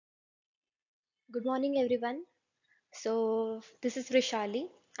Good morning, everyone. This is Vrushali,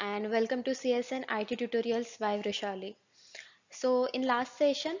 and welcome to CSN IT Tutorials by Vrushali. In last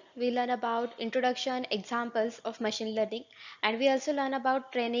session, we learned about introduction, examples of machine learning, and we also learn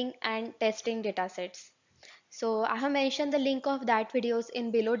about training and testing datasets. I have mentioned the link of that videos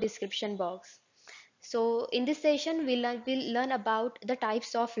in below description box. In this session, we'll learn about the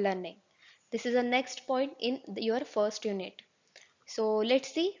types of learning. This is the next point in your first unit.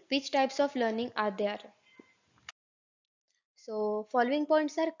 Let's see which types of learning are there. Following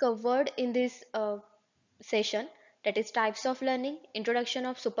points are covered in this session, that is types of learning, introduction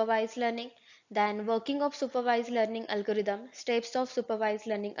of supervised learning, then working of supervised learning algorithm, steps of supervised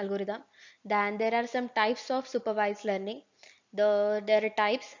learning algorithm. Then there are some types of supervised learning. There are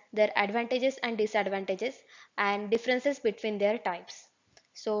types, their advantages and disadvantages, and differences between their types.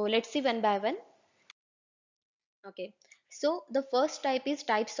 Let's see one by one. Okay, so the first type is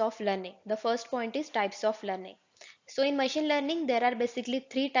types of learning. The first point is types of learning. So in machine learning, there are basically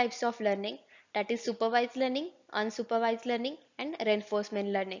three types of learning, that is supervised learning, unsupervised learning, and reinforcement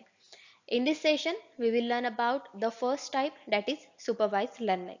learning. In this session, we will learn about the first type, that is supervised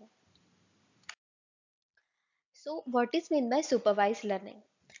learning. So what is meant by supervised learning?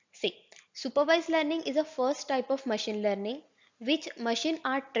 See, supervised learning is a first type of machine learning which machine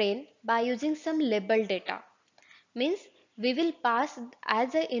are trained by using some labeled data. Means we will pass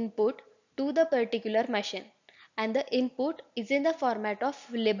as an input to the particular machine, and the input is in the format of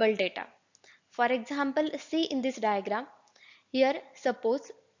labeled data. For example, see in this diagram, here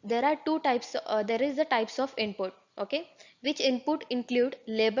suppose there are two types, there is the types of input, okay, which input include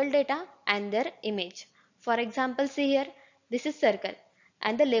label data and their image. For example, see here, this is circle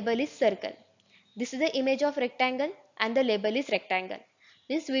and the label is circle. This is the image of rectangle and the label is rectangle.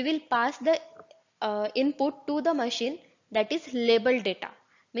 Means we will pass the input to the machine, that is label data.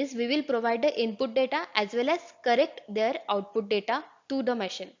 Means we will provide the input data as well as correct their output data to the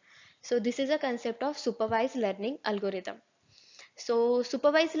machine. So this is a concept of supervised learning algorithm. So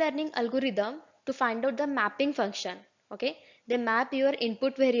supervised learning algorithm to find out the mapping function. Okay, they map your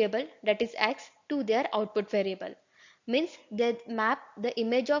input variable, that is x, to their output variable. Means they map the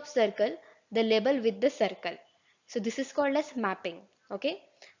image of circle, the label with the circle. So this is called as mapping. Okay,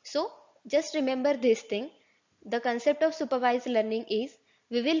 so just remember this thing. The concept of supervised learning is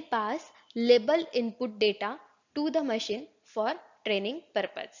we will pass label input data to the machine for training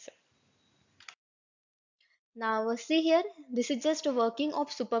purpose. Now see here, this is just a working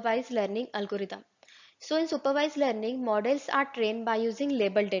of supervised learning algorithm. So in supervised learning, models are trained by using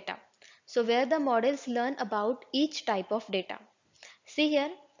label data. So where the models learn about each type of data. See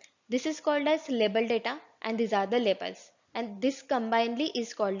here, this is called as label data and these are the labels. And this combinedly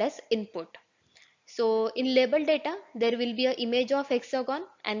is called as input. So in label data, there will be an image of hexagon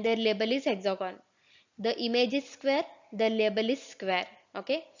and their label is hexagon. The image is square, the label is square.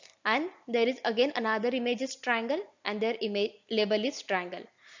 Okay, and there is again another image is triangle and their image label is triangle.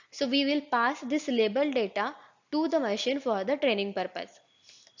 So we will pass this label data to the machine for the training purpose.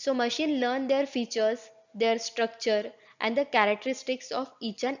 So machine learn their features, their structure and the characteristics of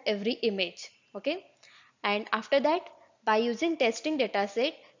each and every image. Okay, and after that, by using testing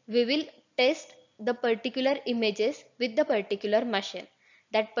dataset, we will test the particular images with the particular machine.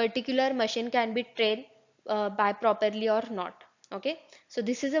 That particular machine can be trained by properly or not. Okay, so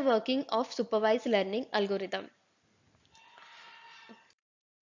this is a working of supervised learning algorithm.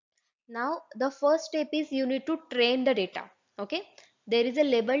 Now the first step is you need to train the data. Okay, there is a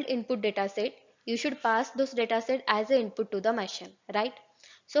labeled input data set. You should pass those data set as an input to the machine, right?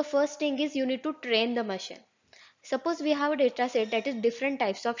 So first thing is you need to train the machine. Suppose we have a data set that is different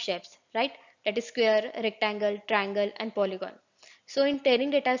types of shapes, right? That is square, rectangle, triangle and polygon. So in training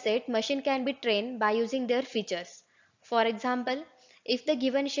data set, machine can be trained by using their features. For example, if the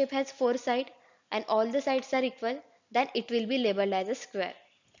given shape has four sides and all the sides are equal, then it will be labeled as a square.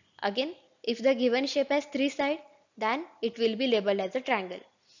 Again, if the given shape has three sides, then it will be labeled as a triangle.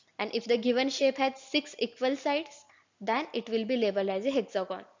 And if the given shape has six equal sides, then it will be labeled as a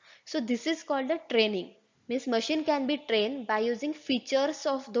hexagon. So this is called the training. Means machine can be trained by using features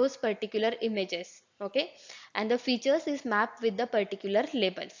of those particular images. Okay, and the features is mapped with the particular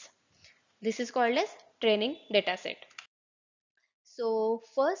labels. This is called as training dataset. So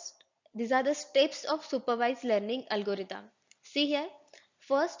first, these are the steps of supervised learning algorithm. See here,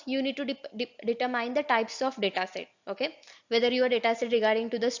 first you need to determine the types of dataset. Okay, whether your dataset regarding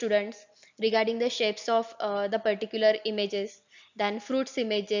to the students, regarding the shapes of the particular images, then fruits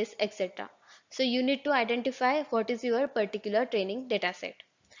images, etc. So you need to identify what is your particular training dataset.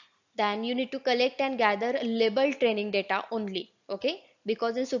 Then you need to collect and gather labeled training data only. Okay,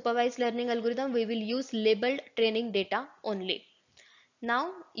 because in supervised learning algorithm we will use labeled training data only.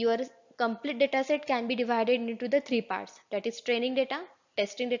 Now your complete dataset can be divided into the three parts, that is training data,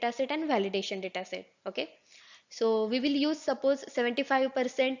 testing dataset and validation dataset. Okay. So we will use suppose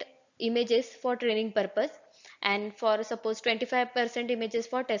 75% images for training purpose and for suppose 25% images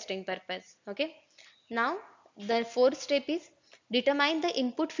for testing purpose. Okay. Now the fourth step is determine the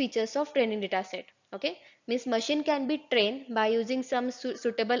input features of training dataset. Okay. Means machine can be trained by using some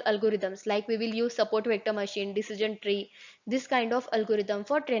suitable algorithms, like we will use support vector machine, decision tree, this kind of algorithm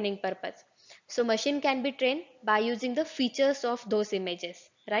for training purpose. So machine can be trained by using the features of those images,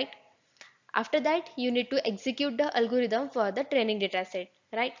 right? After that, you need to execute the algorithm for the training dataset,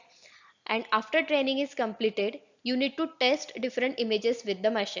 right? And after training is completed, you need to test different images with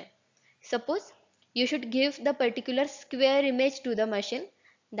the machine. Suppose you should give the particular square image to the machine,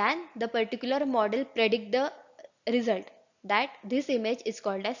 then the particular model predict the result that this image is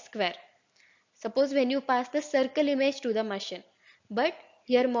called as square. Suppose when you pass the circle image to the machine, but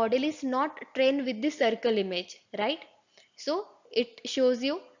your model is not trained with the circle image, right? So it shows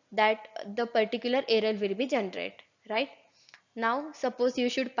you that the particular error will be generated, right? Now suppose you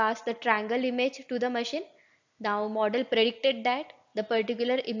should pass the triangle image to the machine. Now model predicted that the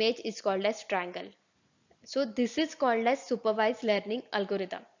particular image is called as triangle. So this is called as supervised learning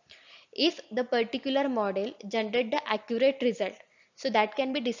algorithm. If the particular model generate the accurate result, so that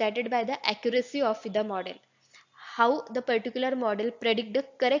can be decided by the accuracy of the model. How the particular model predict the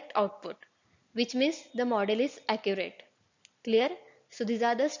correct output, which means the model is accurate. Clear? So these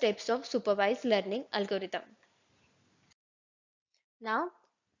are the steps of supervised learning algorithm. Now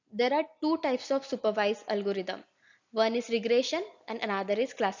there are two types of supervised algorithm. One is regression and another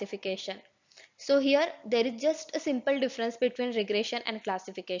is classification. So here there is just a simple difference between regression and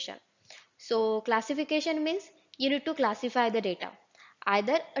classification. So classification means you need to classify the data.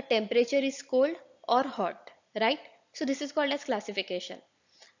 Either a temperature is cold or hot, right? So this is called as classification.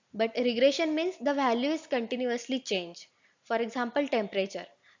 But regression means the value is continuously changed. For example, temperature.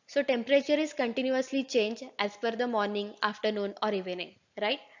 So temperature is continuously changed as per the morning, afternoon or evening,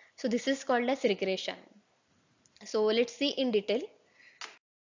 right? So this is called as regression. So let's see in detail.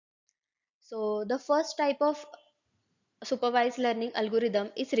 So the first type of supervised learning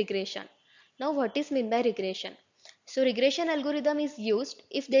algorithm is regression. Now what is meant by regression? So regression algorithm is used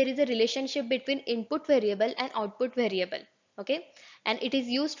if there is a relationship between input variable and output variable. Okay, and it is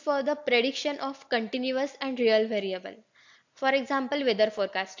used for the prediction of continuous and real variable. For example, weather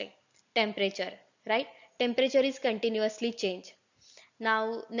forecasting, temperature, right? Temperature is continuously changed.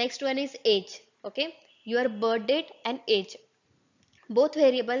 Now next one is age. Okay, your birth date and age, both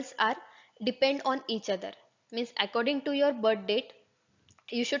variables are depend on each other. Means according to your birth date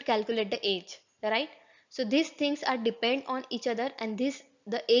you should calculate the age, right? So these things are depend on each other and this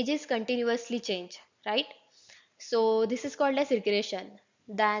the age is continuously change, right? So this is called as regression.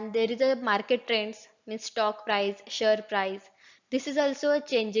 Then there is a market trends, means stock price, share price. This is also a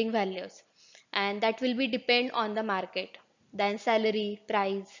changing values and that will be depend on the market. Then salary,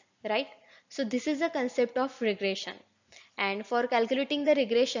 price, right? So this is the concept of regression. And for calculating the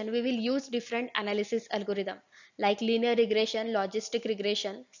regression, we will use different analysis algorithm like linear regression, logistic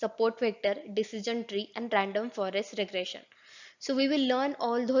regression, support vector, decision tree, and random forest regression. So we will learn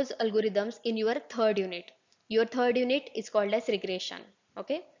all those algorithms in your third unit. Your third unit is called as regression.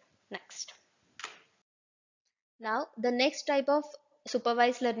 Okay, next. Now the next type of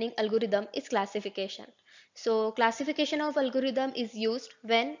supervised learning algorithm is classification. So classification of algorithm is used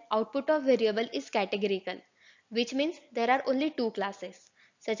when output of variable is categorical, which means there are only two classes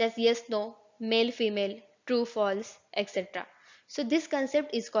such as yes, no, male, female, true, false, etc. So this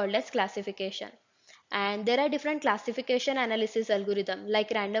concept is called as classification. And there are different classification analysis algorithm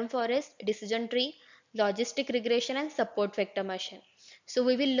like random forest, decision tree, logistic regression and support vector machine. So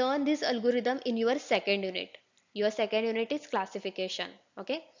we will learn this algorithm in your second unit. Your second unit is classification.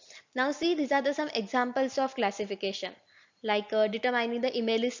 Okay. Now see, these are the some examples of classification like determining the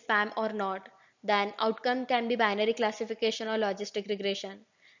email is spam or not. Then outcome can be binary classification or logistic regression.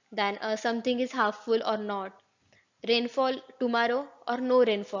 Then something is half full or not, rainfall tomorrow or no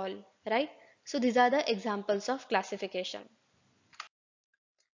rainfall, right? So these are the examples of classification.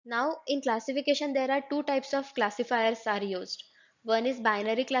 Now in classification there are two types of classifiers are used. One is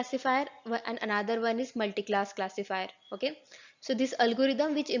binary classifier and another one is multi-class classifier. Okay, so this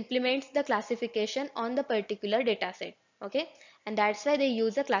algorithm which implements the classification on the particular data set. Okay, and that's why they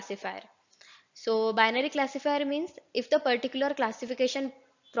use a classifier. So binary classifier means if the particular classification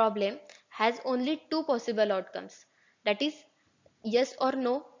problem has only two possible outcomes, that is yes or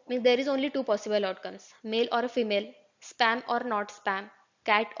no, means there is only two possible outcomes, male or a female, spam or not spam,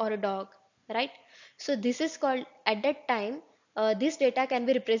 cat or dog, right? So this is called, at that time, this data can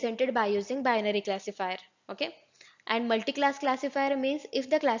be represented by using binary classifier, okay? And multi-class classifier means if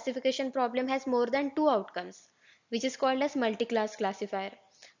the classification problem has more than two outcomes, which is called as multi-class classifier.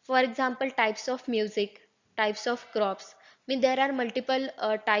 For example, types of music, types of crops, mean there are multiple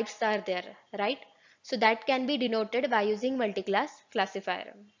types are there, right? So that can be denoted by using multi-class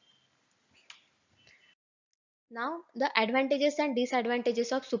classifier. Now, the advantages and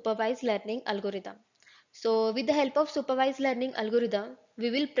disadvantages of supervised learning algorithm. So, with the help of supervised learning algorithm,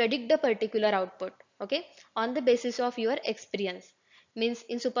 we will predict the particular output, okay, on the basis of your experience. Means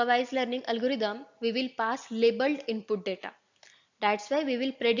in supervised learning algorithm, we will pass labeled input data. That's why we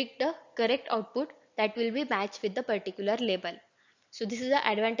will predict the correct output that will be matched with the particular label. So, this is the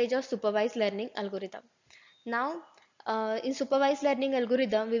advantage of supervised learning algorithm. Now, in supervised learning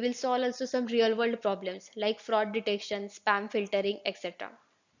algorithm, we will solve also some real world problems like fraud detection, spam filtering, etc.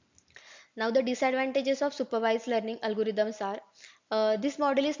 Now, the disadvantages of supervised learning algorithms are this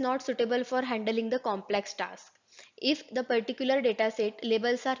model is not suitable for handling the complex task. If the particular dataset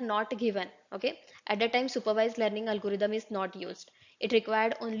labels are not given, okay, at the time supervised learning algorithm is not used. It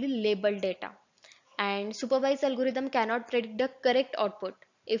required only labeled data. And supervised algorithm cannot predict the correct output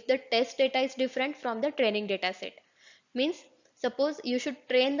if the test data is different from the training data set. Means suppose you should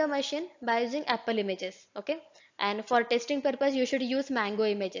train the machine by using apple images, okay, and for testing purpose you should use mango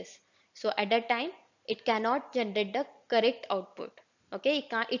images. So at that time it cannot generate the correct output, okay,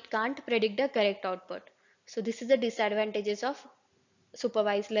 it can't predict the correct output. So this is the disadvantages of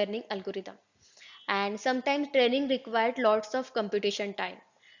supervised learning algorithm. And sometimes training required lots of computation time.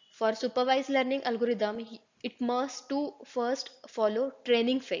 For supervised learning algorithm, it must to first follow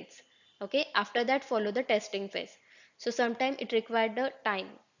training phase. Okay, after that follow the testing phase. So sometimes it required the time.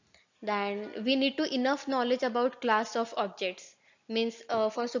 Then we need to enough knowledge about class of objects. Means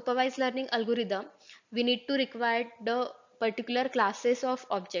for supervised learning algorithm, we need to require the particular classes of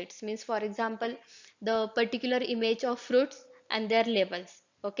objects. Means for example, the particular image of fruits and their labels.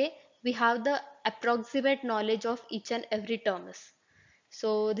 Okay, we have the approximate knowledge of each and every terms.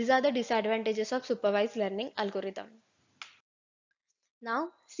 So these are the disadvantages of supervised learning algorithm. Now,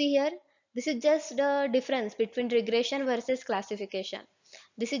 see here, this is just the difference between regression versus classification.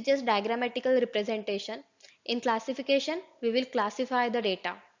 This is just diagrammatical representation. In classification, we will classify the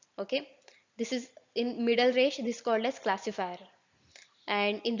data. Okay, this is in middle range, this is called as classifier.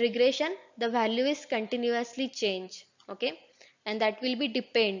 And in regression, the value is continuously change. Okay, and that will be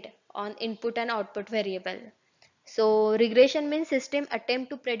depend on input and output variable. So regression means system attempt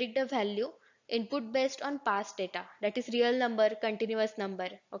to predict the value input based on past data, that is real number, continuous number,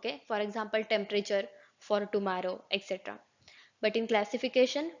 okay, for example temperature for tomorrow, etc. But in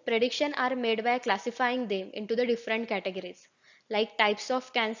classification, prediction are made by classifying them into the different categories like types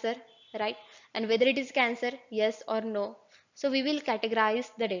of cancer, right, and whether it is cancer, yes or no. So we will categorize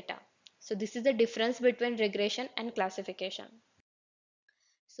the data. So this is the difference between regression and classification.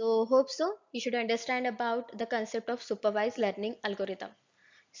 So hope so you should understand about the concept of supervised learning algorithm.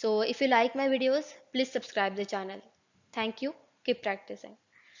 So if you like my videos, please subscribe the channel. Thank you. Keep practicing.